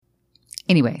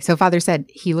Anyway, so Father said,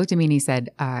 he looked at me and he said,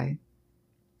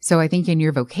 so I think in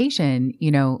your vocation,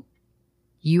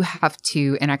 you have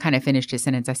to, and I kind of finished his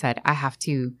sentence. I said, I have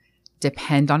to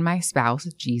depend on my spouse,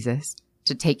 Jesus,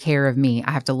 to take care of me.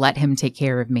 I have to let him take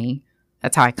care of me.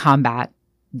 That's how I combat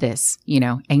this,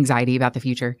 anxiety about the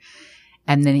future.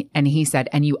 And he said,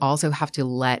 and you also have to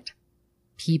let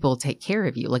people take care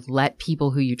of you. Like, let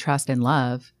people who you trust and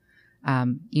love,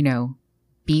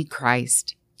 be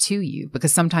Christ to you,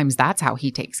 because sometimes that's how he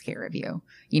takes care of you,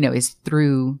 is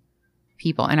through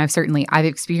people. And I've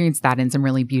experienced that in some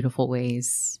really beautiful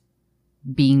ways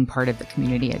being part of the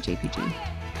community at JPG.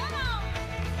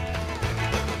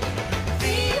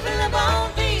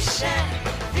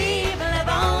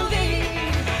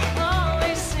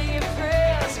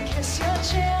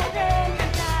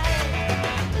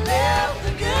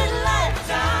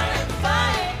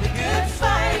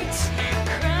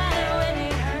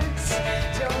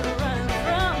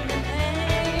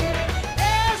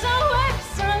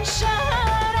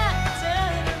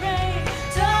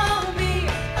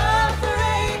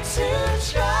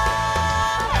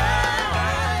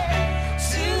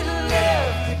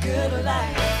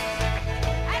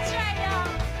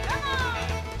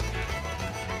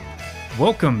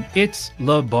 Welcome. It's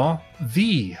Le Bon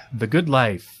Vie, The Good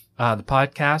Life, the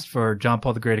podcast for John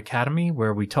Paul the Great Academy,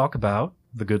 where we talk about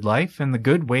the good life and the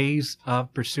good ways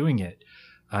of pursuing it.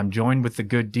 I'm joined with the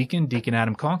good Deacon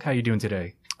Adam Conk. How you doing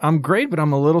today? I'm great, but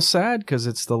I'm a little sad because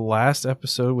it's the last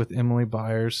episode with Emily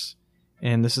Byers,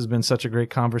 and this has been such a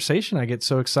great conversation. I get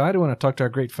so excited when I talk to our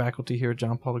great faculty here at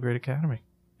John Paul the Great Academy.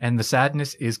 And the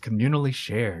sadness is communally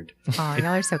shared. Oh, y'all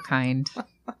are so kind.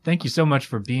 Thank you so much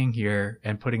for being here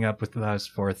and putting up with us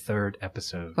for a third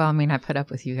episode. Well, I put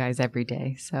up with you guys every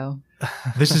day, so.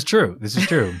 This is true.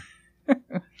 But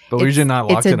we're usually not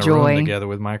locked in a joy. room together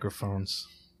with microphones.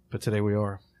 But today we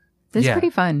are. This is pretty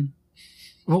fun.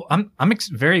 Well, I'm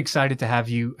very excited to have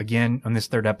you again on this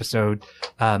third episode.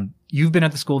 You've been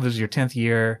at the school. This is your 10th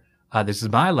year. This is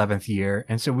my 11th year.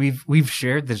 And so we've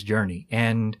shared this journey.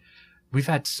 And we've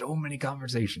had so many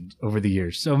conversations over the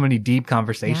years, so many deep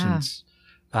conversations. Yeah.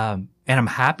 And I'm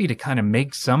happy to kind of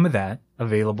make some of that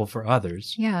available for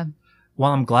others. Yeah.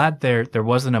 While I'm glad there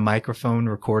wasn't a microphone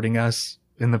recording us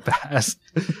in the past,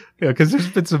 because there's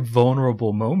been some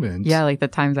vulnerable moments. Yeah, like the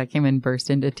times I came and burst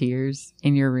into tears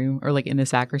in your room or like in the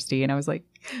sacristy, and I was like,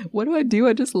 what do?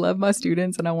 I just love my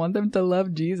students and I want them to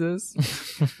love Jesus.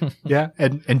 Yeah,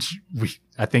 and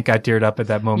I think I teared up at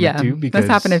that moment too. Because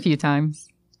that's happened a few times.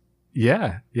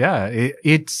 Yeah.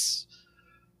 It's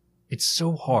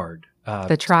so hard.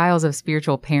 The trials of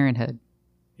spiritual parenthood.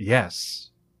 Yes.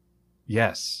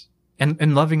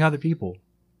 And loving other people.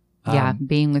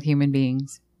 Being with human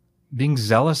beings. Being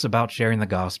zealous about sharing the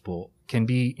gospel can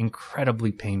be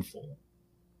incredibly painful.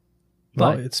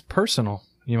 Well, it's personal,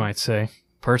 you might say.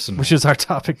 Personal. Which is our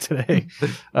topic today.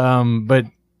 But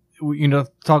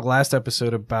talk last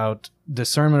episode about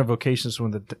discernment of vocations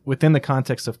within the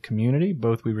context of community.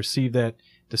 Both we receive that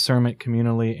discernment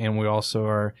communally, and we also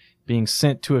are being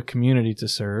sent to a community to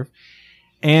serve.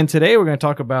 And today we're going to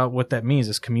talk about what that means,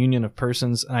 this communion of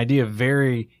persons, an idea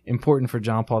very important for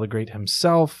John Paul the Great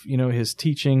himself, his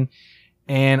teaching,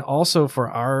 and also for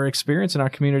our experience in our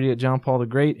community at John Paul the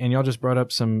Great. And y'all just brought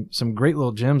up some great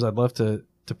little gems I'd love to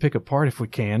pick apart if we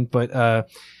can. But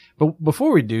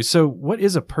before we do, so what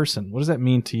is a person? What does that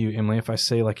mean to you, Emily? If I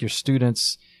say like your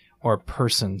students are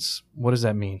persons, what does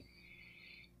that mean?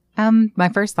 My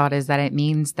first thought is that it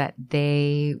means that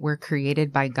they were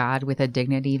created by God with a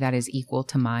dignity that is equal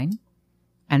to mine.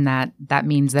 And that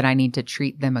means that I need to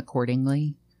treat them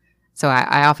accordingly. So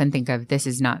I often think of, this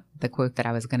is not the quote that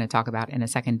I was going to talk about in a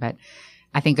second, but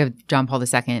I think of John Paul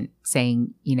II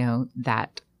saying,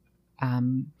 that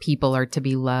people are to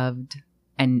be loved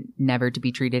and never to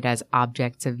be treated as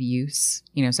objects of use.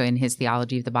 So in his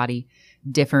theology of the body,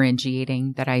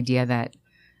 differentiating that idea that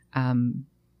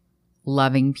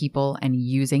loving people and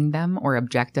using them or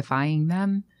objectifying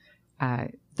them,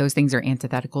 those things are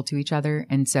antithetical to each other.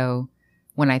 And so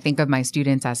when I think of my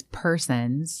students as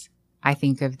persons, I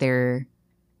think of their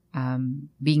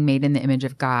being made in the image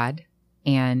of God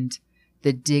and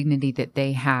the dignity that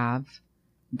they have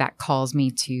that calls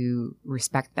me to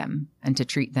respect them and to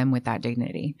treat them with that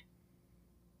dignity.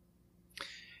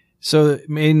 So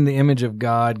made in the image of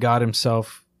God, God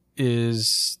himself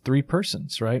is three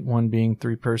persons, right? One being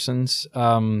three persons.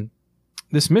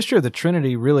 This mystery of the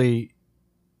Trinity really,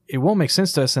 it won't make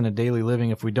sense to us in a daily living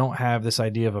if we don't have this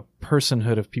idea of a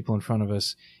personhood of people in front of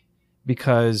us,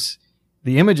 because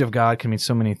the image of God can mean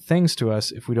so many things to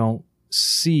us if we don't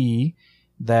see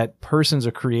that persons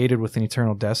are created with an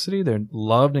eternal destiny. They're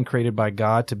loved and created by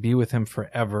God to be with him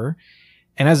forever.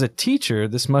 And as a teacher,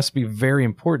 this must be very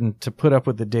important to put up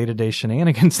with the day-to-day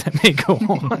shenanigans that may go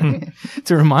on,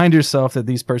 to remind yourself that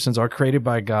these persons are created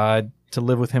by God to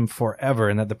live with him forever,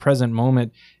 and that the present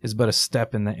moment is but a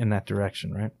step in that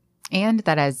direction, right? And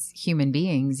that as human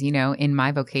beings, in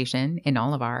my vocation, in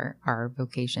all of our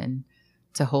vocation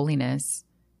to holiness,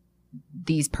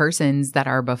 these persons that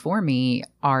are before me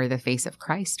are the face of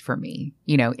Christ for me,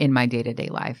 in my day-to-day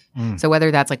life. So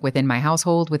whether that's like within my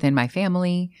household, within my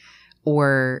family,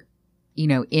 or,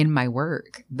 in my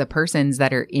work, the persons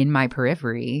that are in my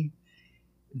periphery,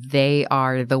 they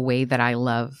are the way that I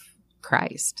love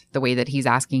Christ, the way that he's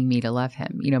asking me to love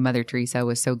him. Mother Teresa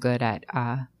was so good at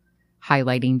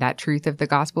highlighting that truth of the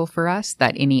gospel for us,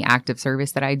 that any act of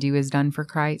service that I do is done for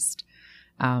Christ.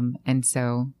 And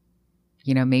so,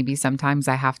 maybe sometimes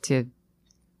I have to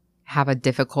have a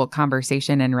difficult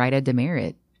conversation and write a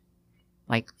demerit,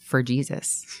 like for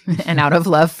Jesus and out of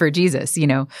love for Jesus,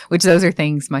 which those are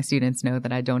things my students know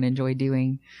that I don't enjoy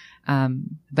doing.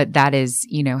 But that is,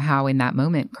 how in that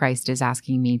moment Christ is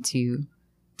asking me to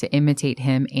imitate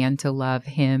him and to love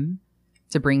him,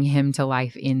 to bring him to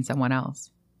life in someone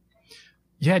else.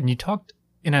 Yeah. And you talked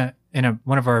in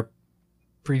one of our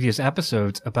previous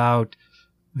episodes about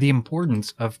the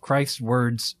importance of Christ's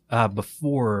words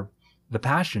before the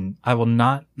Passion, I will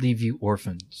not leave you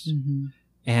orphans. Mm-hmm.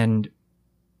 And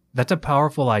that's a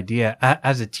powerful idea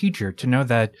as a teacher, to know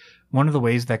that one of the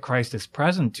ways that Christ is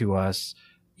present to us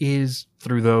is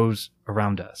through those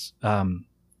around us. And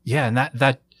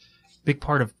that big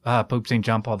part of Pope St.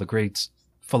 John Paul the Great's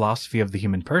philosophy of the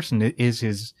human person is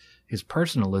his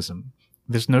personalism.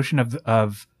 This notion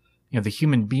of the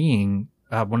human being,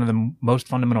 one of the most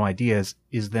fundamental ideas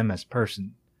is them as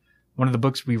person. One of the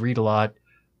books we read a lot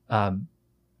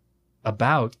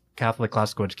about Catholic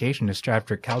classical education is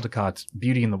Stratford Caldecott's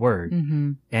Beauty in the Word.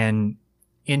 Mm-hmm. And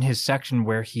in his section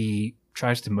where he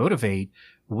tries to motivate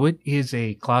what is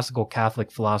a classical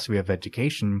Catholic philosophy of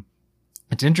education,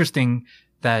 it's interesting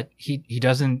that he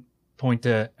doesn't point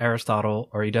to Aristotle,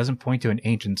 or he doesn't point to an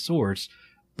ancient source,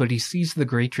 but he sees the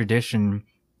great tradition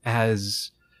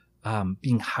as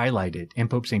being highlighted in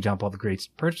Pope St. John Paul the Great's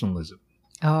personalism.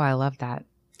 Oh, I love that.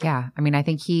 Yeah. I mean, I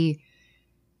think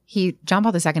John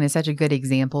Paul II is such a good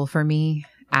example for me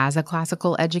as a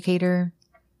classical educator,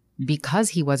 because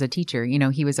he was a teacher.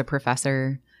 He was a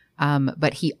professor,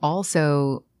 but he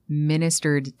also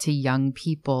ministered to young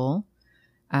people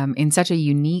in such a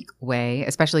unique way,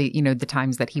 especially, the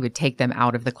times that he would take them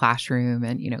out of the classroom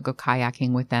and, go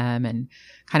kayaking with them, and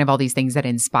kind of all these things that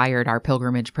inspired our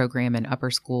pilgrimage program in upper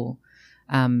school.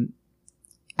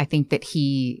 I think that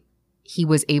he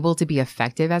was able to be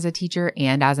effective as a teacher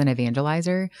and as an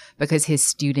evangelizer because his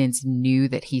students knew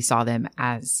that he saw them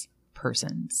as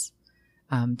persons,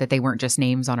 that they weren't just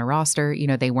names on a roster.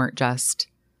 They weren't just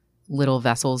little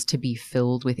vessels to be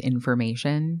filled with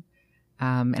information.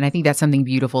 And I think that's something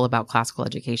beautiful about classical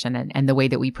education and the way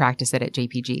that we practice it at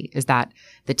JPG, is that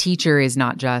the teacher is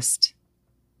not just,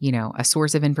 a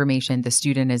source of information. The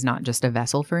student is not just a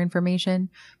vessel for information,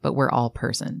 but we're all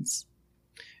persons.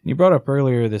 You brought up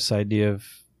earlier this idea of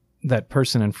that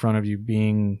person in front of you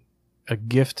being a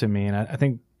gift to me. And I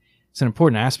think it's an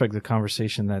important aspect of the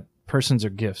conversation, that persons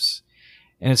are gifts.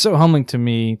 And it's so humbling to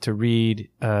me to read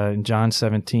in John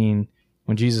 17,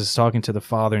 when Jesus is talking to the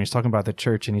Father and he's talking about the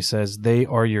church, and he says, they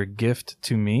are your gift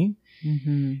to me.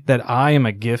 Mm-hmm. That I am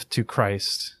a gift to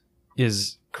Christ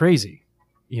is crazy.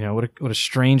 What a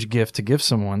strange gift to give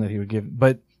someone, that he would give.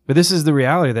 But this is the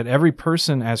reality, that every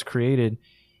person as created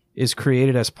is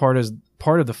created as part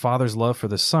of the Father's love for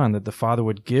the Son, that the Father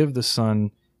would give the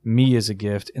Son me as a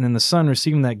gift, and then the Son,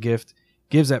 receiving that gift,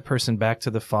 gives that person back to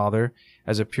the Father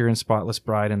as a pure and spotless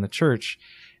bride in the church.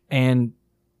 And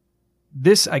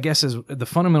this, I guess, is the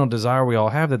fundamental desire we all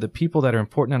have, that the people that are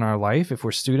important in our life, if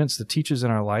we're students, the teachers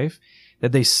in our life,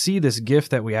 that they see this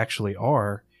gift that we actually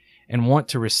are and want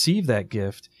to receive that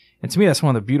gift. And to me, that's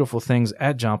one of the beautiful things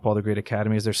at John Paul the Great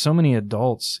Academy, is there's so many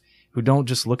adults who don't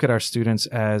just look at our students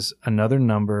as another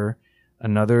number,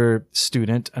 another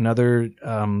student, another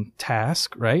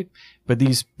task, right? But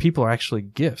these people are actually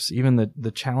gifts. Even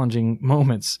the challenging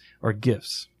moments are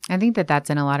gifts. I think that that's,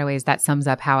 in a lot of ways, that sums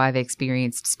up how I've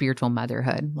experienced spiritual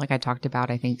motherhood. Like I talked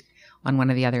about, I think, on one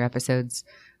of the other episodes.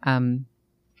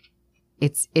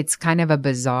 It's kind of a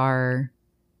bizarre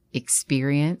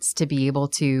experience to be able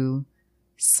to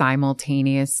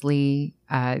simultaneously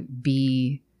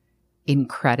be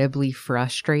incredibly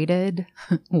frustrated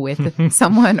with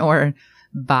someone or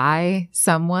by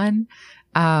someone.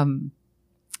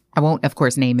 I won't, of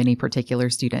course, name any particular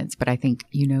students, but I think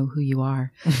you know who you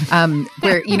are.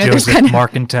 Where, you know, Joseph, there's kind of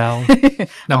Markentel.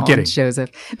 No, I'm kidding.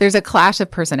 Joseph. There's a clash of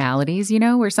personalities, you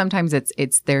know, where sometimes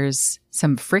there's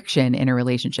some friction in a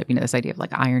relationship, you know, this idea of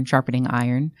like iron sharpening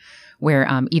iron, where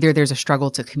either there's a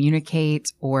struggle to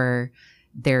communicate or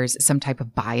there's some type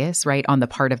of bias, right, on the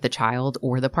part of the child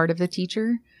or the part of the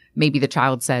teacher. Maybe the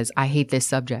child says, I hate this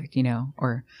subject, you know,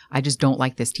 or I just don't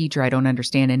like this teacher. I don't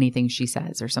understand anything she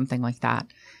says or something like that.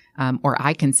 Or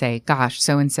I can say, gosh,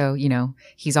 so-and-so, you know,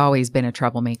 he's always been a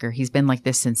troublemaker. He's been like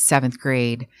this since 7th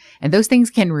grade. And those things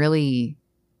can really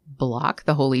block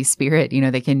the Holy Spirit. You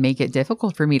know, they can make it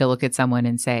difficult for me to look at someone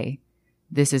and say,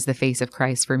 this is the face of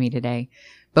Christ for me today.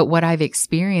 But what I've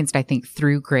experienced, I think,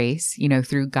 through grace, you know,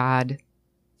 through God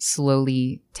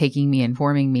slowly taking me and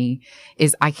forming me,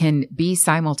 is I can be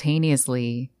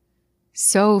simultaneously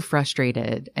so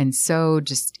frustrated and so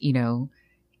just, you know,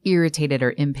 irritated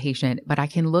or impatient, but I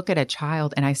can look at a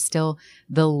child and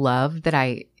the love that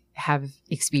I have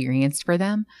experienced for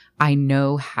them, I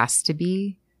know has to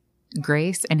be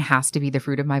grace and has to be the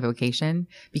fruit of my vocation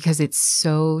because it's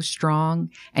so strong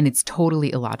and it's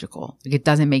totally illogical. Like, it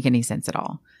doesn't make any sense at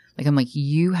all. Like, I'm like,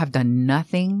 you have done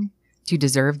nothing to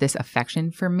deserve this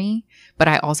affection from me, but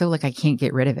I also, like, I can't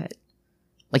get rid of it.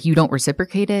 Like, you don't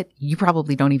reciprocate it. You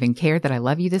probably don't even care that I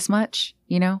love you this much,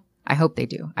 you know? I hope they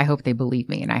do. I hope they believe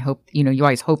me. And I hope, you know, you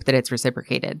always hope that it's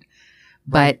reciprocated,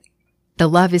 but the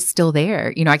love is still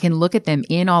there. You know, I can look at them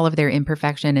in all of their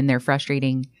imperfection and their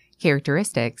frustrating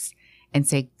characteristics and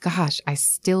say, gosh, I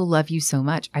still love you so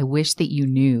much. I wish that you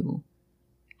knew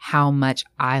how much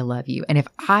I love you. And if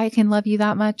I can love you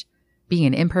that much, being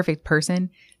an imperfect person,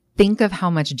 think of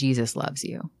how much Jesus loves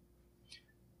you.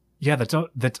 Yeah,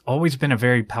 that's always been a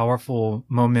very powerful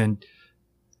moment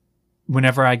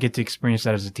whenever I get to experience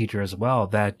that as a teacher as well,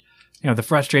 that, you know, the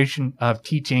frustration of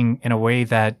teaching in a way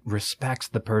that respects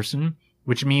the person,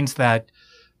 which means that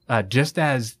just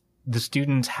as the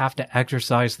students have to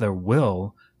exercise their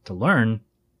will to learn,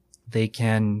 they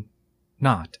can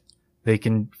not. They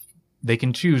can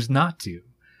choose not to.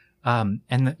 And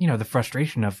the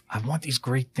frustration of, I want these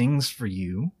great things for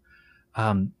you.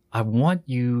 I want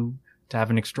you to have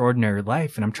an extraordinary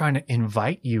life, and I'm trying to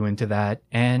invite you into that.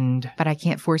 But I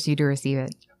can't force you to receive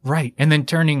it. Right. And then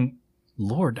turning,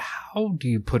 Lord, how do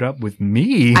you put up with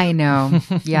me? I know.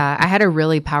 Yeah. I had a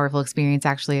really powerful experience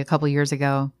actually a couple years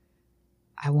ago.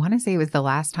 I want to say it was the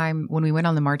last time when we went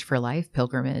on the March for Life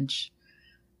pilgrimage.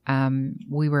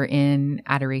 We were in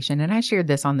adoration, and I shared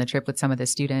this on the trip with some of the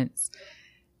students,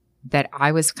 that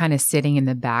I was kind of sitting in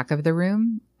the back of the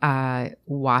room,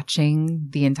 watching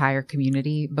the entire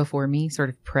community before me sort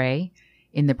of pray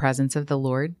in the presence of the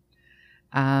Lord.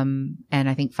 And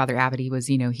I think Father Abity was,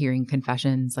 you know, hearing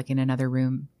confessions like in another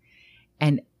room.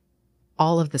 And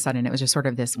all of the sudden, it was just sort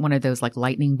of one of those like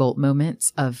lightning bolt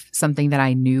moments of something that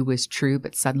I knew was true,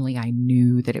 but suddenly I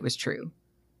knew that it was true.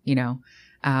 You know,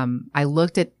 I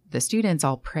looked at the students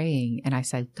all praying and I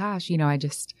said, gosh, you know,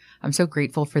 I'm so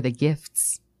grateful for the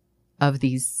gifts of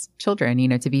these children, you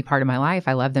know, to be part of my life.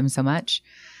 I love them so much.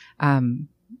 And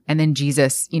then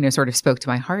Jesus, you know, sort of spoke to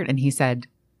my heart and he said,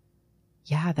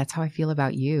 yeah, that's how I feel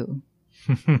about you.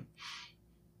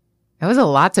 That was a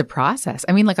lot to process.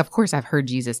 I mean, like, of course, I've heard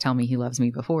Jesus tell me he loves me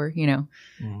before, you know,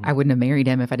 I wouldn't have married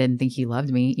him if I didn't think he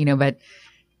loved me, you know, but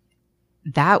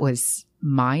that was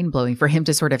mind blowing for him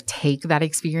to sort of take that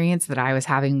experience that I was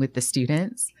having with the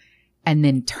students and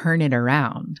then turn it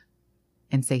around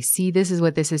and say, see, this is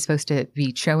what this is supposed to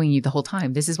be showing you the whole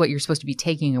time. This is what you're supposed to be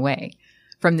taking away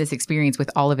from this experience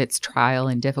with all of its trial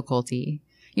and difficulty.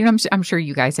 You know, I'm sure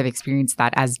you guys have experienced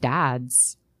that as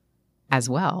dads as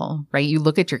well, right? You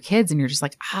look at your kids and you're just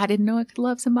like, I didn't know I could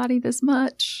love somebody this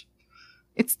much.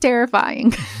 It's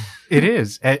terrifying. It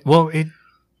is. Well,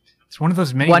 it's one of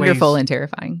those many wonderful ways, and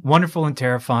terrifying. Wonderful and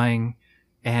terrifying,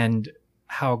 and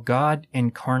how God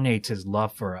incarnates his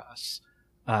love for us.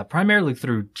 Primarily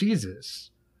through Jesus,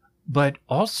 but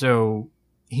also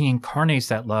he incarnates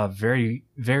that love very,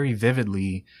 very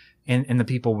vividly in the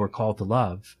people we're called to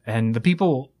love. And the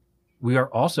people we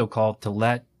are also called to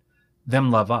let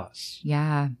them love us.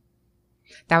 Yeah.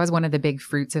 That was one of the big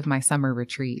fruits of my summer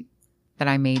retreat that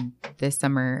I made this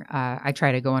summer. I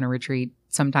try to go on a retreat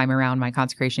sometime around my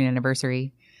consecration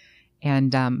anniversary.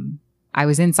 And I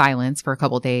was in silence for a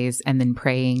couple of days and then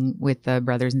praying with the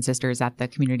brothers and sisters at the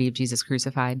Community of Jesus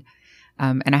Crucified.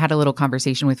 And I had a little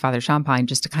conversation with Father Champagne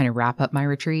just to kind of wrap up my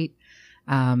retreat.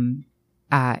 And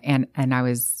I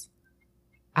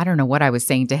don't know what I was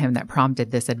saying to him that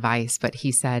prompted this advice, but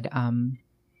he said,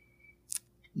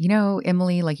 you know,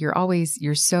 Emily, like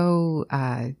you're so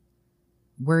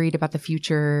worried about the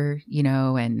future, you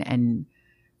know, and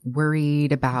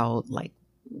worried about like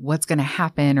what's going to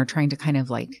happen or trying to kind of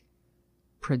like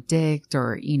predict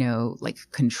or, like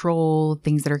control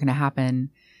things that are going to happen.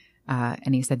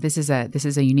 And he said, this is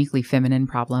a uniquely feminine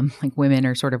problem. Like women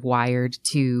are sort of wired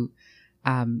to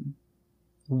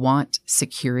want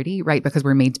security, right? Because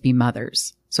we're made to be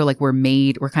mothers. So like we're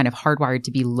kind of hardwired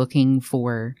to be looking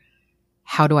for,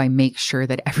 how do I make sure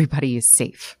that everybody is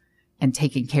safe and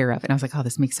taken care of? And I was like, oh,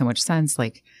 this makes so much sense.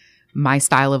 Like my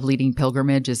style of leading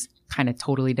pilgrimage is kind of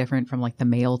totally different from like the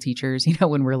male teachers,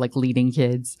 when we're like leading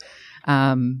kids.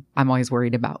 I'm always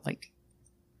worried about like,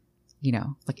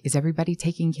 like, is everybody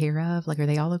taken care of? Like, are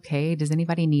they all okay? Does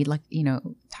anybody need like,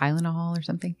 Tylenol or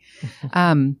something?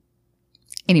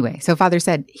 Anyway, so Father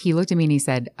said, he looked at me and he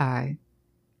said,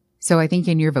 so I think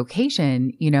in your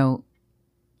vocation,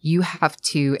 you have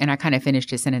to, and I kind of finished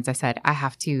his sentence. I said, I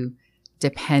have to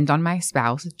depend on my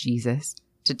spouse, Jesus,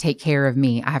 to take care of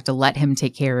me. I have to let him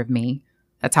take care of me.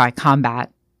 That's how I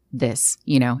combat this,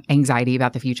 anxiety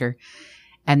about the future.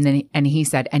 And he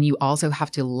said, and you also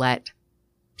have to let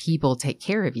people take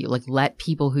care of you. Like let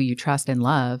people who you trust and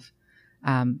love,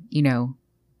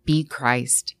 be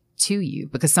Christ to you,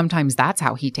 because sometimes that's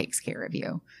how he takes care of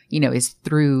you, is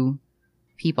through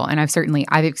people. And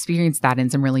I've experienced that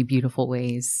in some really beautiful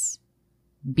ways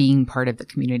being part of the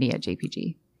community at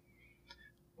JPG.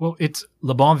 Well, it's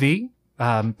Le Bon Vie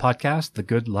podcast, The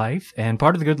Good Life. And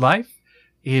part of The Good Life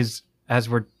is, as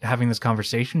we're having this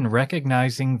conversation,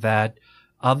 recognizing that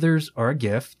others are a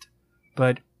gift,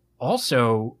 but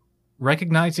also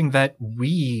recognizing that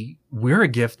we're a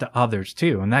gift to others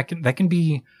too. And that can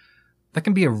be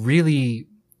a really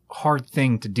hard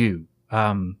thing to do.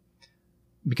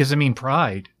 Because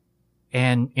pride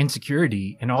and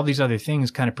insecurity and all these other things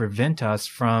kind of prevent us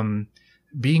from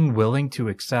being willing to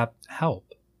accept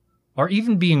help, or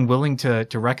even being willing to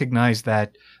recognize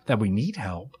that we need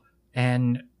help.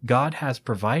 And God has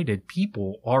provided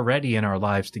people already in our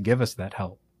lives to give us that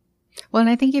help. Well, and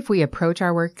I think if we approach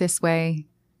our work this way,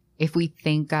 if we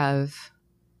think of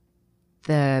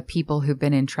the people who've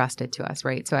been entrusted to us,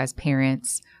 right? So as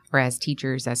parents or as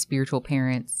teachers, as spiritual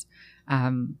parents,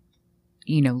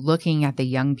 looking at the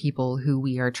young people who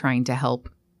we are trying to help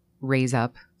raise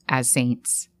up as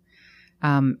saints,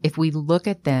 if we look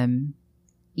at them,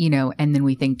 and then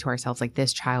we think to ourselves, like,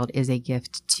 this child is a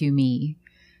gift to me.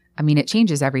 It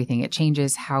changes everything. It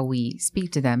changes how we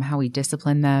speak to them, how we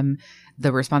discipline them,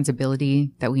 the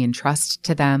responsibility that we entrust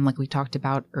to them, like we talked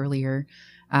about earlier.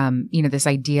 This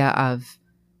idea of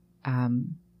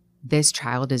this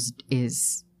child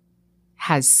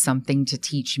has something to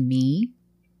teach me.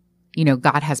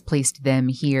 God has placed them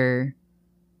here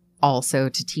also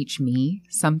to teach me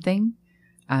something.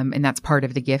 And that's part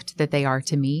of the gift that they are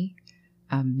to me.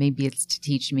 Maybe it's to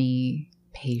teach me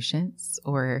patience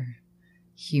or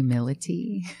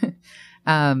humility,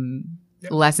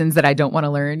 lessons that I don't want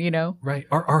to learn, Right.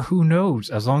 Or who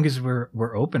knows, as long as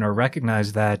we're open or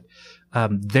recognize that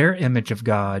their image of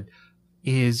God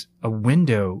is a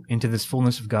window into this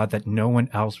fullness of God that no one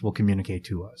else will communicate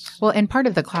to us. Well, and part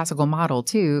of the classical model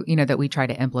too, that we try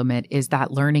to implement is that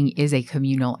learning is a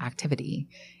communal activity.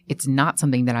 It's not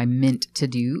something that I'm meant to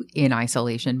do in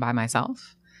isolation by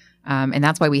myself. And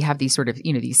that's why we have these sort of,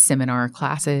 these seminar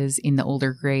classes in the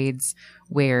older grades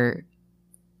where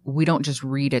we don't just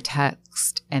read a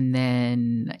text and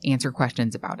then answer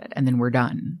questions about it and then we're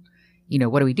done.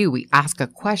 What do? We ask a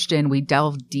question, we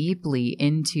delve deeply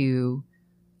into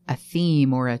a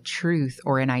theme or a truth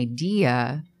or an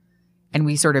idea, and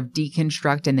we sort of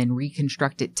deconstruct and then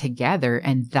reconstruct it together.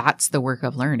 And that's the work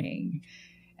of learning.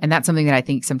 And that's something that I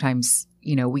think sometimes,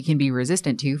 we can be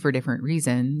resistant to for different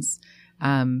reasons.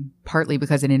 Partly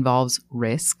because it involves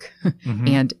risk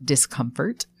and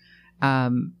discomfort.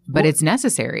 But it's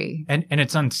necessary. And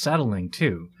it's unsettling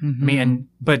too.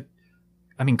 But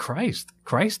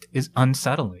Christ is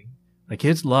unsettling. Like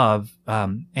his love,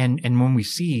 and when we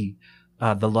see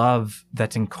the love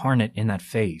that's incarnate in that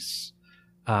face,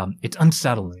 it's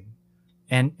unsettling.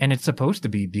 And it's supposed to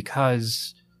be,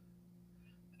 because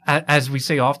as we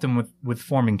say often with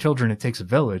forming children, it takes a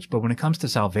village, but when it comes to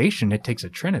salvation, it takes a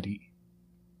Trinity.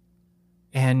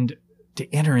 And to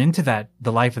enter into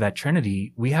the life of that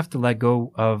Trinity, we have to let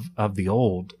go of the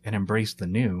old and embrace the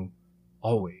new,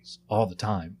 always, all the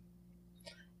time.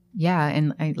 Yeah,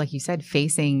 and like you said,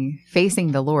 facing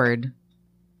the Lord,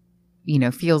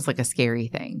 feels like a scary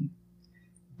thing,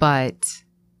 but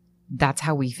that's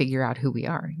how we figure out who we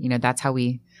are. That's how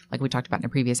we, like we talked about in a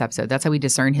previous episode, that's how we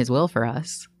discern His will for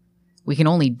us. We can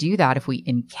only do that if we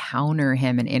encounter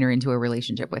Him and enter into a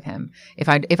relationship with Him. If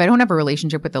I don't have a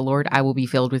relationship with the Lord, I will be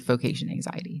filled with vocation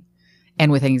anxiety.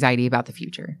 and with anxiety about the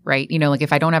future, right? You know, like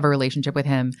if I don't have a relationship with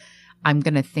him, I'm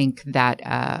going to think that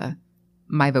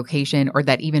my vocation, or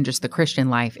that even just the Christian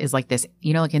life, is like this,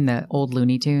 you know, like in the old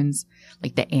Looney Tunes,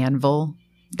 like the anvil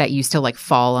that used to like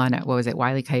fall on, what was it,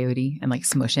 Wile E. Coyote, and like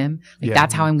smush him. Like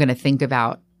that's how I'm going to think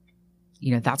about,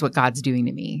 you know, that's what God's doing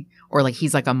to me. Or like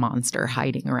he's like a monster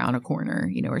hiding around a corner,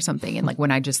 you know, or something. And like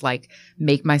when I just like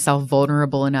make myself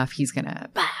vulnerable enough, he's going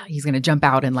to jump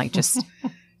out and like just,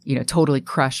 you know, totally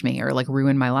crush me or like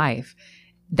ruin my life.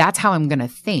 That's how I'm going to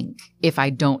think if I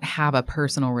don't have a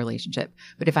personal relationship.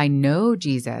 But if I know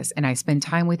Jesus and I spend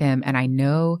time with him and I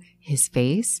know his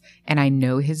face and I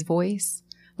know his voice,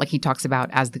 like he talks about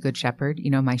as the good shepherd, you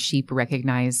know, my sheep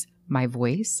recognize my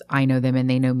voice. I know them and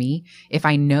they know me. If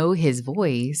I know his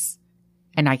voice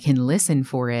and I can listen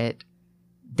for it,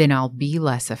 then I'll be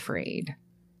less afraid.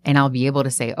 And I'll be able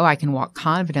to say, oh, I can walk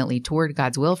confidently toward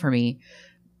God's will for me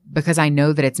because I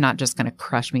know that it's not just going to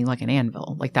crush me like an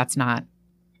anvil. Like that's not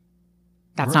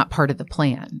part of the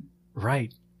plan.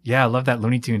 Right. Yeah. I love that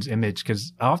Looney Tunes image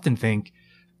because I often think,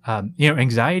 you know,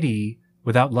 anxiety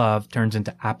without love turns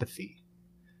into apathy.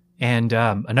 And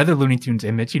another Looney Tunes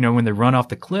image, you know, when they run off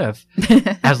the cliff,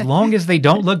 as long as they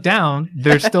don't look down,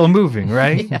 they're still moving,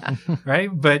 right? Yeah. Right.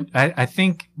 But I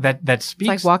think that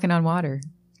speaks. It's like walking on water.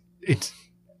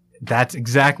 That's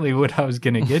exactly what I was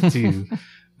going to get to.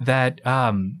 That,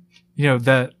 you know,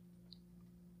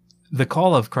 the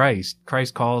call of Christ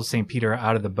calls St. Peter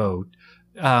out of the boat.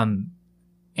 And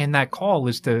that call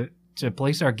is to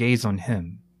place our gaze on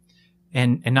him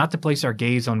and not to place our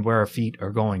gaze on where our feet are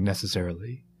going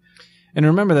necessarily. And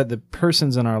remember that the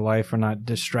persons in our life are not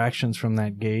distractions from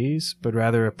that gaze, but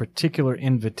rather a particular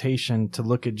invitation to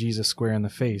look at Jesus square in the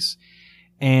face.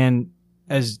 And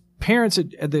as parents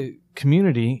at the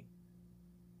community,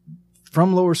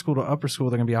 from lower school to upper school,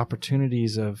 there are going to be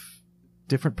opportunities of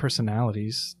different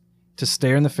personalities to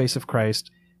stare in the face of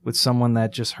Christ with someone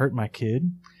that just hurt my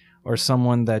kid, or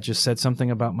someone that just said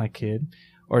something about my kid,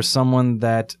 or someone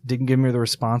that didn't give me the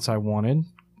response I wanted.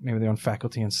 Maybe they're on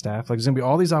faculty and staff. Like there's going to be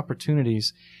all these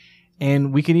opportunities,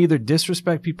 and we can either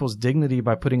disrespect people's dignity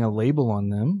by putting a label on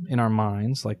them in our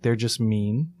minds, like they're just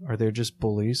mean, or they're just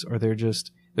bullies, or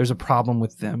there's a problem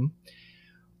with them.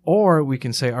 Or we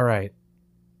can say, all right,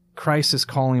 Christ is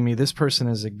calling me, this person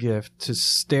is a gift, to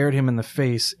stare at him in the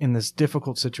face in this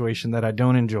difficult situation that I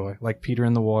don't enjoy, like Peter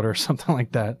in the water or something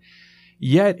like that.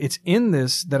 Yet it's in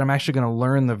this that I'm actually going to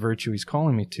learn the virtue he's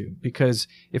calling me to. Because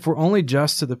if we're only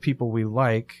just to the people we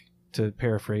like, to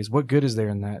paraphrase, what good is there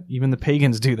in that? Even the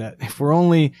pagans do that. If we're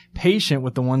only patient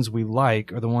with the ones we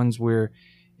like or the ones we're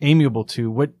amiable to,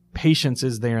 what patience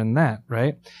is there in that,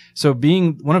 right? So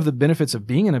one of the benefits of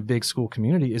being in a big school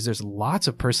community is there's lots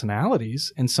of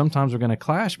personalities, and sometimes we're going to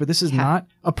clash, but this is not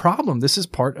a problem. This is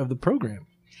part of the program.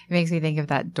 It makes me think of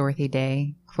that Dorothy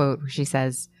Day quote where she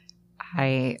says,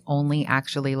 I only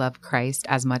actually love Christ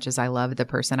as much as I love the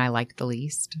person I like the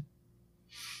least.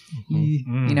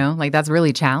 Mm-hmm. You know, like that's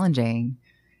really challenging.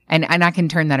 And I can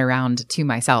turn that around to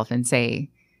myself and say,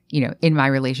 you know, in my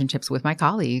relationships with my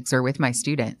colleagues or with my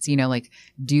students, you know, like,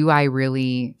 do I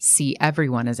really see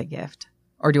everyone as a gift?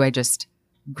 Or do I just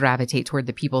gravitate toward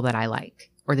the people that I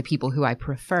like or the people who I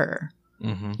prefer?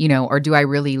 Mm-hmm. You know, or do I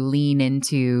really lean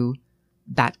into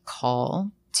that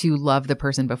call to love the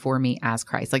person before me as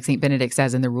Christ? Like St. Benedict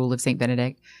says in the Rule of St.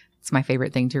 Benedict, it's my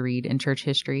favorite thing to read in church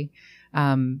history.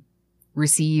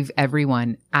 Receive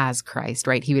everyone as Christ,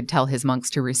 right? He would tell his monks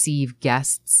to receive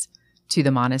guests to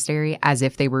the monastery as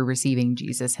if they were receiving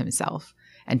Jesus himself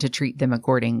and to treat them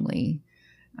accordingly.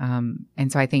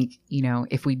 And so I think, you know,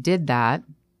 if we did that,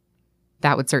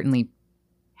 that would certainly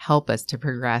help us to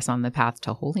progress on the path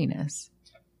to holiness.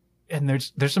 And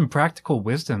there's some practical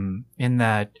wisdom in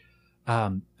that,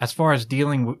 as far as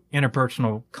dealing with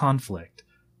interpersonal conflict,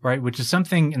 right? Which is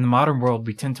something in the modern world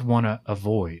we tend to want to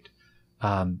avoid.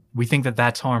 We think that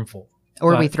that's harmful.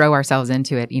 Or we throw ourselves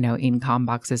into it, you know, in comm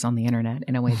boxes on the internet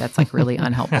in a way that's like really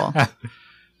unhelpful.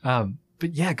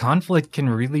 But yeah, conflict can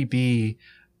really be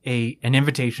an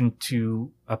invitation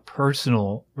to a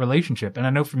personal relationship. And I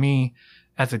know for me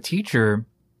as a teacher,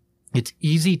 it's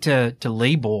easy to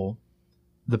label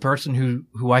the person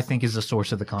who I think is the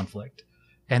source of the conflict.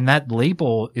 And that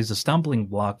label is a stumbling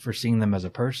block for seeing them as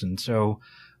a person. So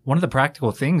one of the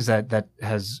practical things that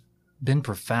has been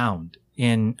profound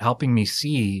in helping me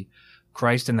see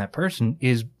Christ in that person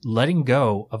is letting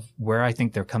go of where I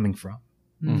think they're coming from.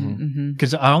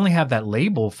 Because I only have that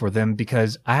label for them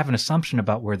because I have an assumption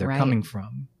about where they're coming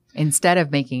from. Instead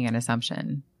of making an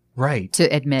assumption. Right. To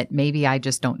admit, maybe I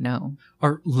just don't know.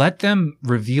 Or let them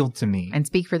reveal to me. And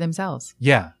speak for themselves.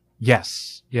 Yeah.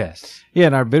 Yes. Yes. Yeah,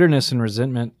 and our bitterness and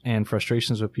resentment and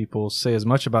frustrations with people say as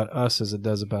much about us as it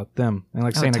does about them. And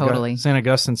like St.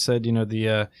 Augustine said,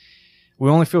 we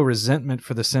only feel resentment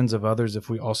for the sins of others if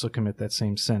we also commit that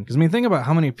same sin. Because, I mean, think about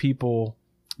how many people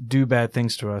do bad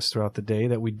things to us throughout the day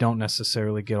that we don't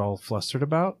necessarily get all flustered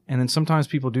about. And then sometimes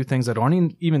people do things that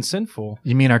aren't even sinful.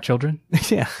 You mean our children?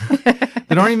 Yeah.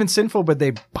 That aren't even sinful, but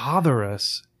they bother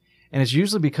us. And it's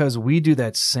usually because we do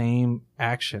that same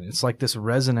action. It's like this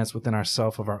resonance within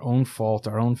ourselves of our own fault,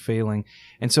 our own failing.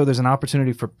 And so there's an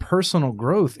opportunity for personal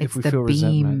growth if we feel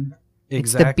resentment.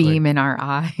 Exactly. It's the beam in our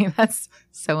eye. That's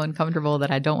so uncomfortable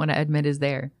that I don't want to admit is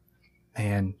there.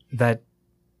 And that,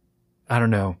 I don't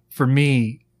know. For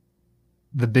me,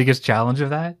 the biggest challenge of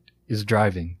that is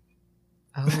driving.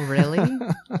 Oh, really?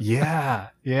 Yeah.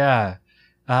 Yeah.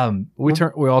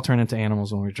 We all turn into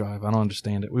animals when we drive. I don't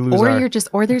understand it. We lose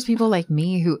or there's people like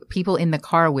me people in the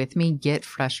car with me get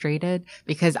frustrated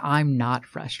because I'm not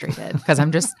frustrated because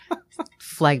I'm just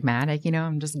phlegmatic,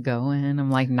 I'm just going.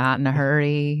 I'm like not in a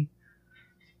hurry.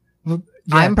 Well,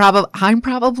 yeah. I'm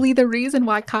probably the reason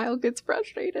why Kyle gets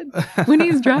frustrated when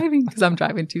he's driving because I'm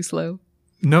driving too slow.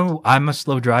 No, I'm a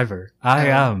slow driver.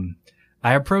 I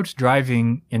approach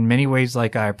driving in many ways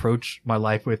like I approach my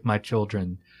life with my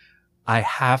children. I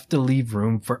have to leave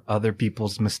room for other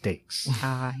people's mistakes.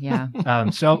 Yeah.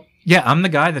 So yeah, I'm the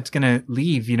guy that's going to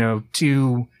leave,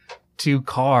 two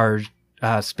car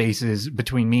spaces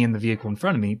between me and the vehicle in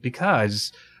front of me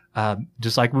because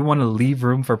just like we want to leave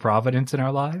room for providence in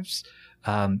our lives.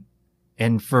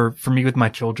 And for me with my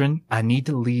children, I need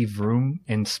to leave room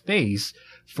and space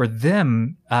for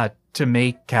them to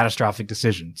make catastrophic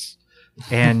decisions.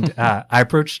 And I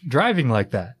approach driving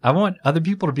like that. I want other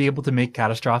people to be able to make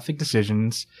catastrophic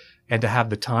decisions and to have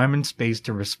the time and space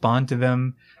to respond to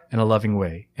them in a loving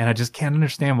way. And I just can't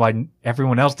understand why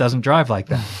everyone else doesn't drive like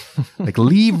that. Like,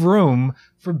 leave room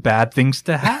for bad things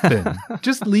to happen.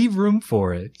 Just leave room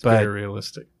for it. It's very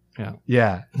realistic. Yeah.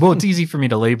 Yeah. Well, it's easy for me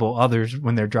to label others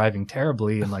when they're driving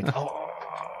terribly and like,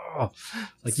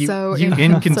 like you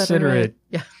inconsiderate.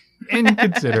 Yeah.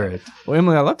 Inconsiderate. Well,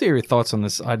 Emily, I'd love to hear your thoughts on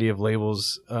this idea of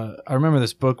labels. I remember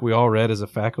this book we all read as a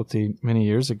faculty many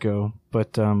years ago,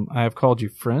 but I Have Called You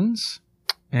Friends,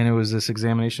 and it was this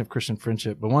examination of Christian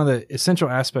friendship. But one of the essential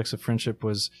aspects of friendship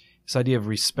was this idea of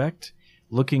respect,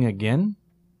 looking again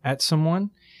at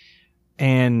someone.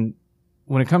 And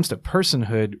when it comes to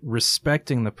personhood,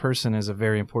 respecting the person is a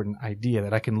very important idea,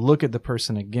 that I can look at the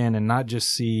person again and not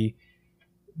just see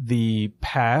the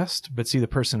past, but see the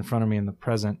person in front of me in the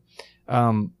present.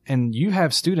 And you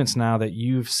have students now that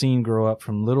you've seen grow up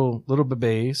from little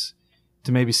bebés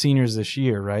to maybe seniors this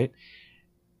year, right?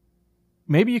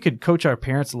 Maybe you could coach our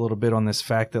parents a little bit on this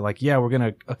fact that, like, yeah, we're going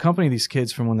to accompany these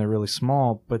kids from when they're really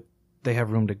small, but they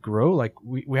have room to grow. Like,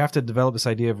 we have to develop this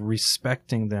idea of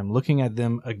respecting them, looking at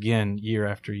them again year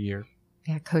after year.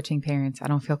 Yeah, coaching parents. I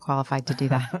don't feel qualified to do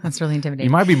that. That's really intimidating.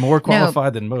 You might be more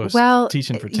qualified than most. Well,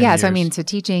 teaching for 10 years. So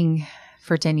teaching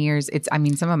for 10 years,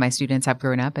 some of my students have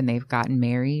grown up and they've gotten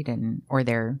married or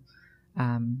they're,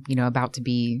 about to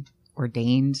be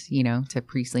ordained, to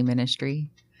priestly ministry.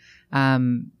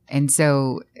 And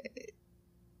so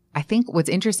I think what's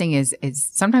interesting is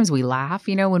sometimes we laugh,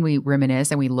 when we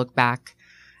reminisce and we look back.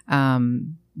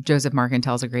 Joseph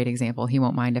Marcantel's a great example. He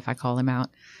won't mind if I call him out.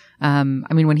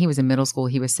 When he was in middle school,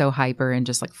 he was so hyper and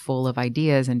just like full of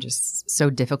ideas and just so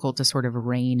difficult to sort of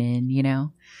rein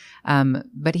in,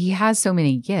 but he has so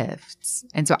many gifts.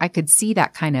 And so I could see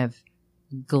that kind of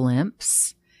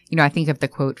glimpse. I think of the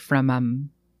quote from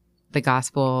the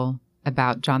gospel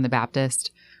about John the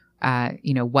Baptist.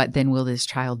 What then will this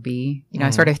child be? I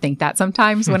sort of think that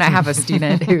sometimes when I have a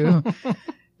student who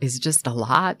is just a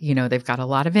lot, they've got a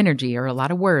lot of energy or a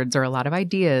lot of words or a lot of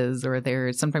ideas,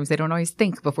 or sometimes they don't always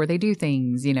think before they do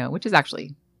things, which is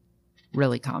actually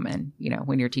really common,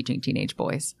 when you're teaching teenage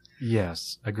boys.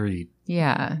 Yes, agreed.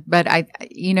 Yeah. But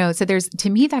so to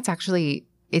me, that's actually,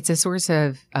 it's a source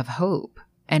of hope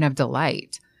and of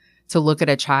delight to look at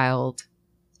a child,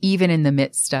 even in the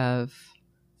midst of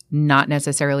not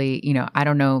necessarily, I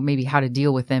don't know maybe how to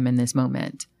deal with them in this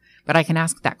moment. But I can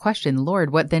ask that question,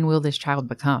 Lord, what then will this child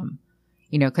become?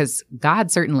 Because God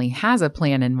certainly has a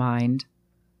plan in mind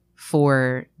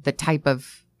for the type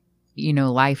of,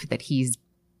 life that he's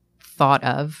thought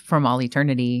of from all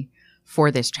eternity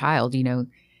for this child.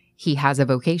 He has a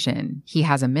vocation. He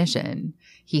has a mission.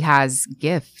 He has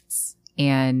gifts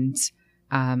and,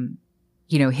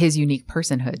 his unique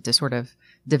personhood to sort of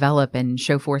develop and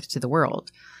show forth to the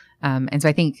world. And so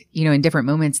I think, in different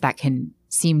moments that can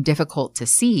seem difficult to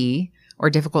see or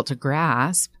difficult to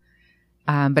grasp.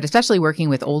 But especially working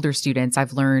with older students,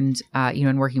 I've learned,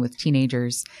 and working with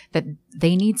teenagers, that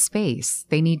they need space.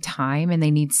 They need time and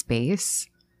they need space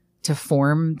to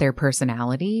form their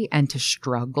personality and to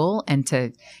struggle and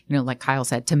to, like Kyle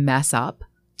said, to mess up,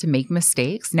 to make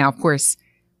mistakes. Now, of course,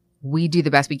 we do the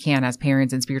best we can as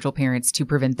parents and spiritual parents to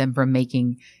prevent them from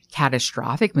making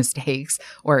catastrophic mistakes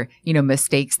or,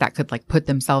 mistakes that could like put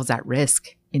themselves at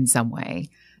risk in some way.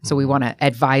 So we want to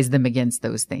advise them against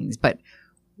those things, but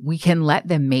we can let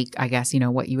them make, I guess,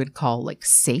 what you would call like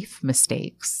safe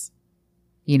mistakes.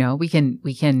 We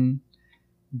can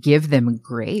give them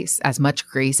grace, as much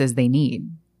grace as they need,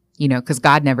 because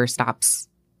God never stops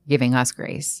giving us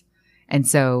grace. And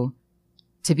so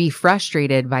to be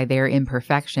frustrated by their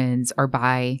imperfections or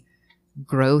by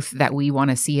growth that we want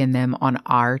to see in them on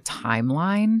our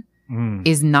timeline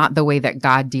is not the way that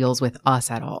God deals with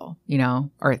us at all,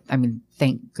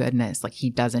 thank goodness, like he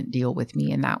doesn't deal with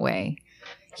me in that way.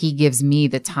 He gives me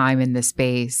the time and the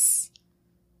space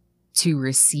to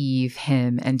receive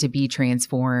him and to be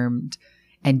transformed,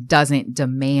 and doesn't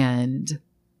demand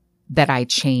that I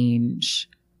change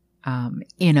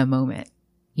in a moment.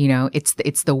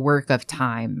 It's the work of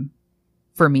time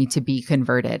for me to be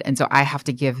converted. And so I have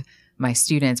to give my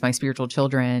students, my spiritual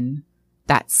children,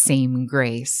 that same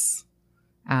grace,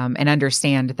 and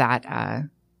understand that,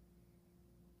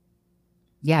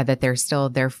 that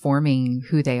they're forming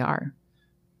who they are.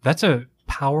 That's a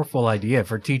powerful idea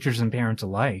for teachers and parents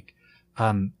alike.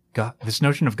 This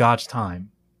notion of God's time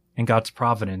and God's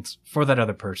providence for that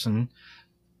other person.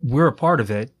 We're a part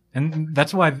of it. And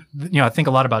that's why, I think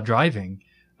a lot about driving,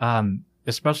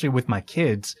 especially with my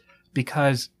kids,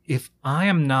 because if I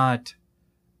am not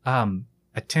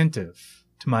attentive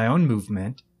to my own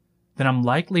movement, then I'm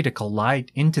likely to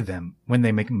collide into them when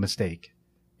they make a mistake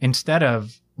instead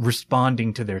of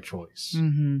responding to their choice.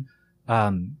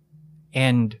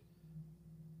 And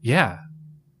yeah,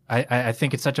 I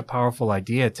think it's such a powerful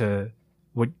idea to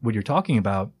what you're talking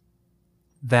about,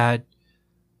 that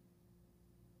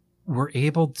we're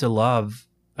able to love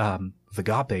with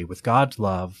agape, with God's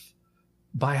love,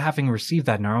 by having received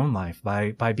that in our own life,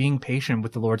 by being patient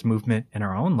with the Lord's movement in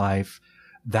our own life.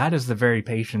 That is the very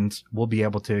patience we'll be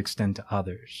able to extend to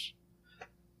others.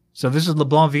 So this is Le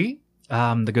Blanc Vie,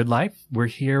 The Good Life. We're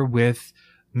here with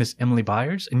Miss Emily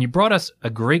Byers, and you brought us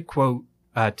a great quote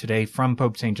today from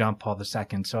Pope St. John Paul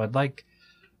II. So I'd like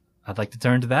to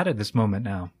turn to that at this moment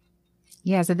now.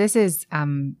 Yeah, so this is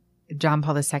John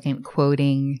Paul II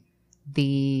quoting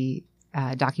the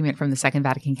document from the Second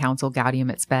Vatican Council,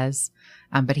 Gaudium et Spes,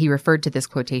 but he referred to this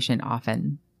quotation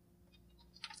often.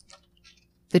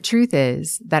 The truth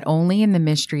is that only in the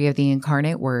mystery of the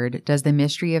incarnate Word does the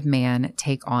mystery of man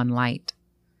take on light.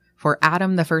 For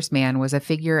Adam, the first man, was a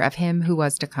figure of him who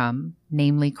was to come,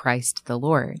 namely Christ the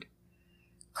Lord.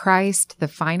 Christ, the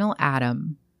final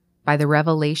Adam, by the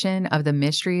revelation of the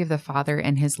mystery of the Father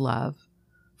and his love,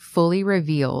 fully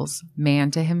reveals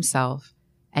man to himself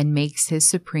and makes his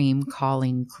supreme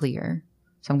calling clear.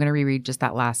 So I'm going to reread just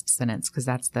that last sentence because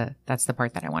that's the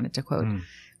part that I wanted to quote.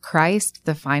 Christ,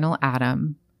 the final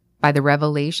Adam, by the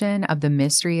revelation of the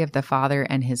mystery of the Father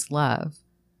and his love,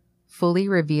 fully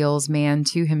reveals man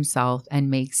to himself and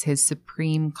makes his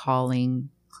supreme calling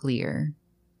clear.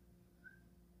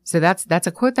 So that's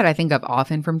a quote that I think of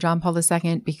often from John Paul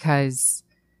II, because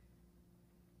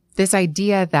this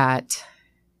idea that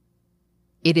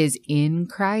it is in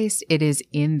Christ, it is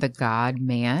in the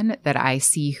God-man that I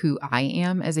see who I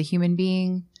am as a human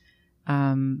being.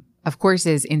 Of course,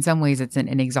 is in some ways it's an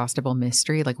inexhaustible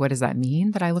mystery. Like, what does that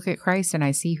mean that I look at Christ and I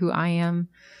see who I am,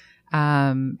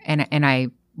 and I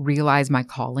realize my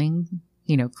calling,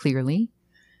 clearly.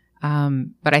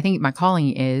 But I think my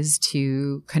calling is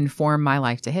to conform my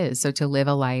life to his. So to live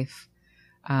a life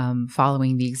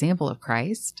following the example of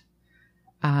Christ,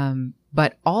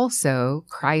 but also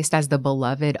Christ as the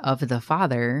beloved of the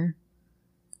Father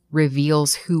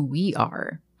reveals who we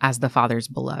are as the Father's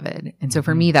beloved. And so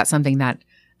for me, that's something that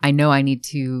I know I need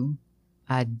to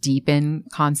deepen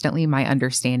constantly my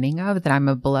understanding of, that I'm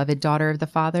a beloved daughter of the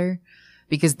Father,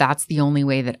 because that's the only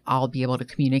way that I'll be able to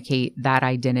communicate that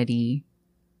identity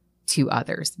to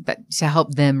others, that to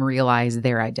help them realize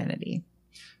their identity.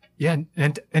 Yeah,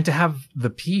 and to have the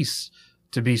peace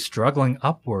to be struggling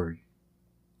upward,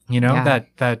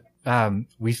 that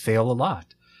we fail a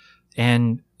lot,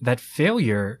 and that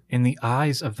failure in the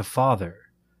eyes of the Father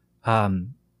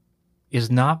is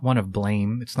not one of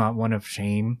blame. It's not one of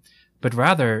shame, but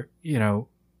rather,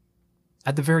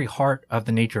 at the very heart of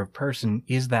the nature of person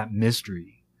is that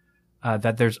mystery,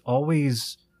 that there's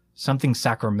always something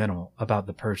sacramental about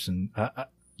the person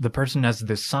as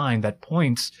this sign that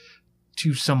points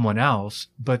to someone else,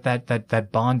 but that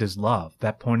bond is love.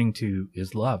 That pointing to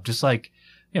is love. Just like,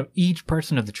 each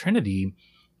person of the Trinity,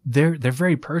 their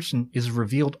very person is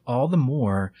revealed all the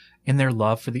more in their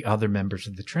love for the other members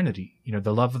of the Trinity.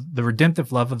 The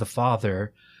redemptive love of the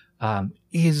Father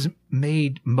is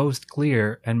made most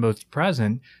clear and most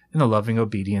present in the loving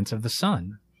obedience of the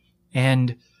Son.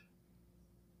 And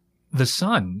the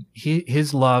Son,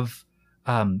 his love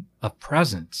of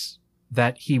presence,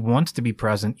 that he wants to be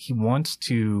present, he wants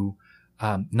to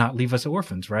not leave us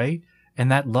orphans, right? And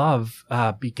that love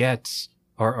begets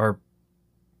or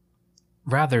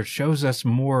rather shows us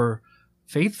more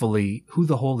faithfully who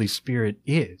the Holy Spirit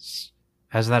is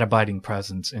as that abiding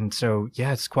presence. And so,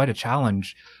 it's quite a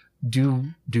challenge.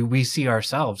 Do we see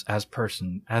ourselves as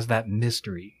person, as that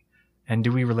mystery? And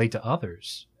do we relate to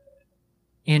others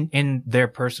in their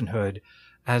personhood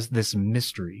as this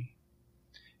mystery?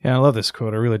 Yeah, I love this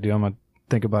quote. I really do. I'm going to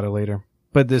think about it later.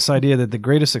 But this idea that the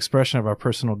greatest expression of our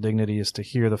personal dignity is to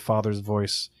hear the Father's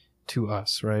voice to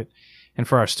us, right? And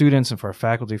for our students and for our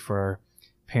faculty, for our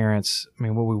parents,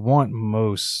 what we want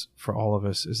most for all of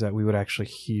us is that we would actually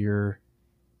hear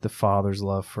the Father's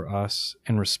love for us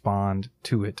and respond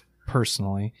to it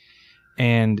personally.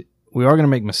 And we are going to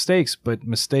make mistakes, but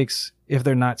mistakes, if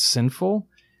they're not sinful,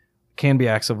 can be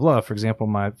acts of love. For example,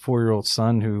 my 4-year-old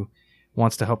son who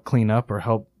wants to help clean up or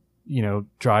help,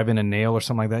 drive in a nail or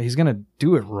something like that, he's going to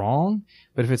do it wrong.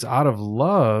 But if it's out of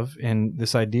love and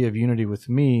this idea of unity with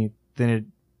me,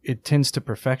 then it tends to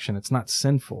perfection. It's not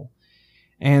sinful.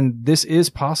 And this is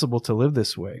possible to live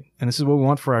this way. And this is what we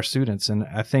want for our students. And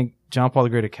I think John Paul the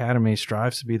Great Academy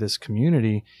strives to be this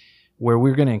community where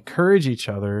we're going to encourage each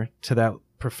other to that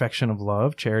perfection of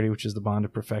love, charity, which is the bond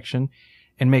of perfection,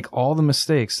 and make all the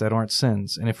mistakes that aren't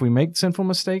sins. And if we make sinful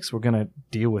mistakes, we're going to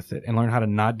deal with it and learn how to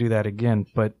not do that again.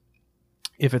 But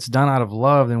if it's done out of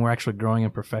love, then we're actually growing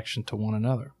in perfection to one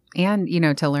another. And,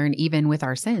 to learn even with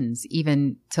our sins,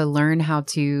 even to learn how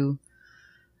to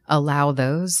allow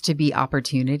those to be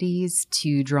opportunities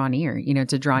to draw near,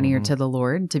 to draw near to the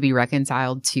Lord, to be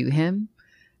reconciled to him,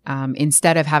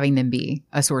 instead of having them be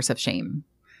a source of shame,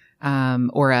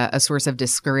 or a source of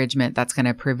discouragement that's going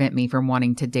to prevent me from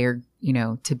wanting to dare,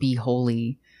 to be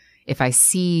holy. If I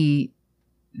see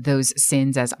those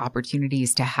sins as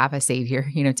opportunities to have a savior,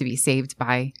 to be saved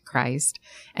by Christ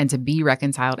and to be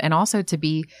reconciled, and also to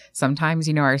be, sometimes,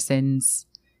 our sins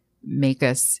make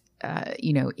us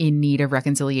in need of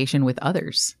reconciliation with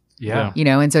others. Yeah.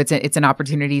 And so it's an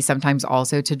opportunity sometimes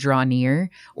also to draw near,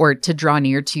 or to draw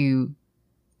near to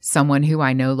someone who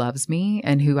I know loves me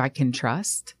and who I can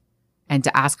trust, and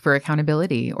to ask for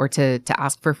accountability or to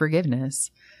ask for forgiveness,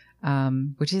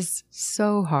 which is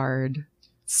so hard,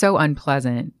 so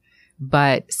unpleasant,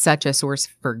 but such a source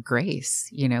for grace,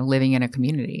 living in a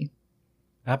community.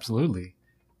 Absolutely.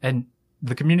 And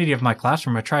the community of my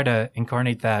classroom, I try to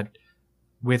incarnate that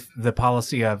with the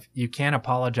policy of you can't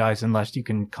apologize unless you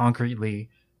can concretely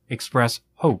express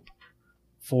hope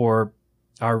for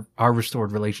our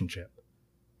restored relationship.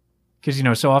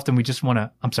 Because, so often we just want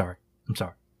to, I'm sorry.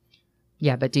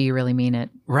 Yeah, but do you really mean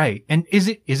it? Right. And is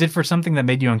it for something that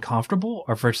made you uncomfortable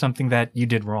or for something that you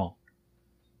did wrong?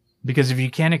 Because if you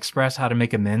can't express how to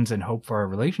make amends and hope for a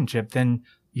relationship, then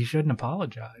you shouldn't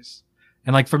apologize.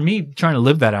 And like for me, trying to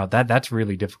live that out, that's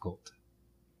really difficult.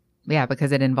 Yeah,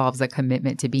 because it involves a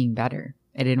commitment to being better.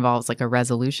 It involves like a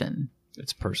resolution.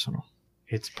 It's personal.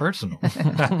 It's personal. This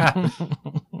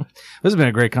has been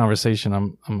a great conversation.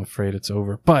 I'm afraid it's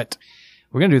over, but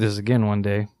we're going to do this again one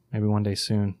day, maybe one day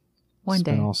soon. One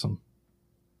day. It's been awesome.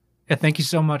 Yeah, thank you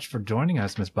so much for joining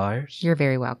us, Ms. Byers. You're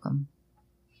very welcome.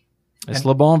 It's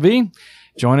Le Bon Vie.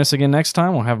 Join us again next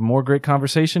time. We'll have more great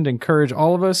conversation to encourage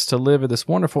all of us to live at this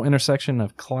wonderful intersection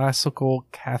of classical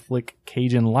Catholic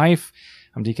Cajun life.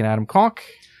 I'm Deacon Adam Conk.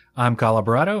 I'm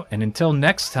Calabrado, and until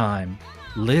next time,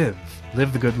 live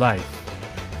the good life.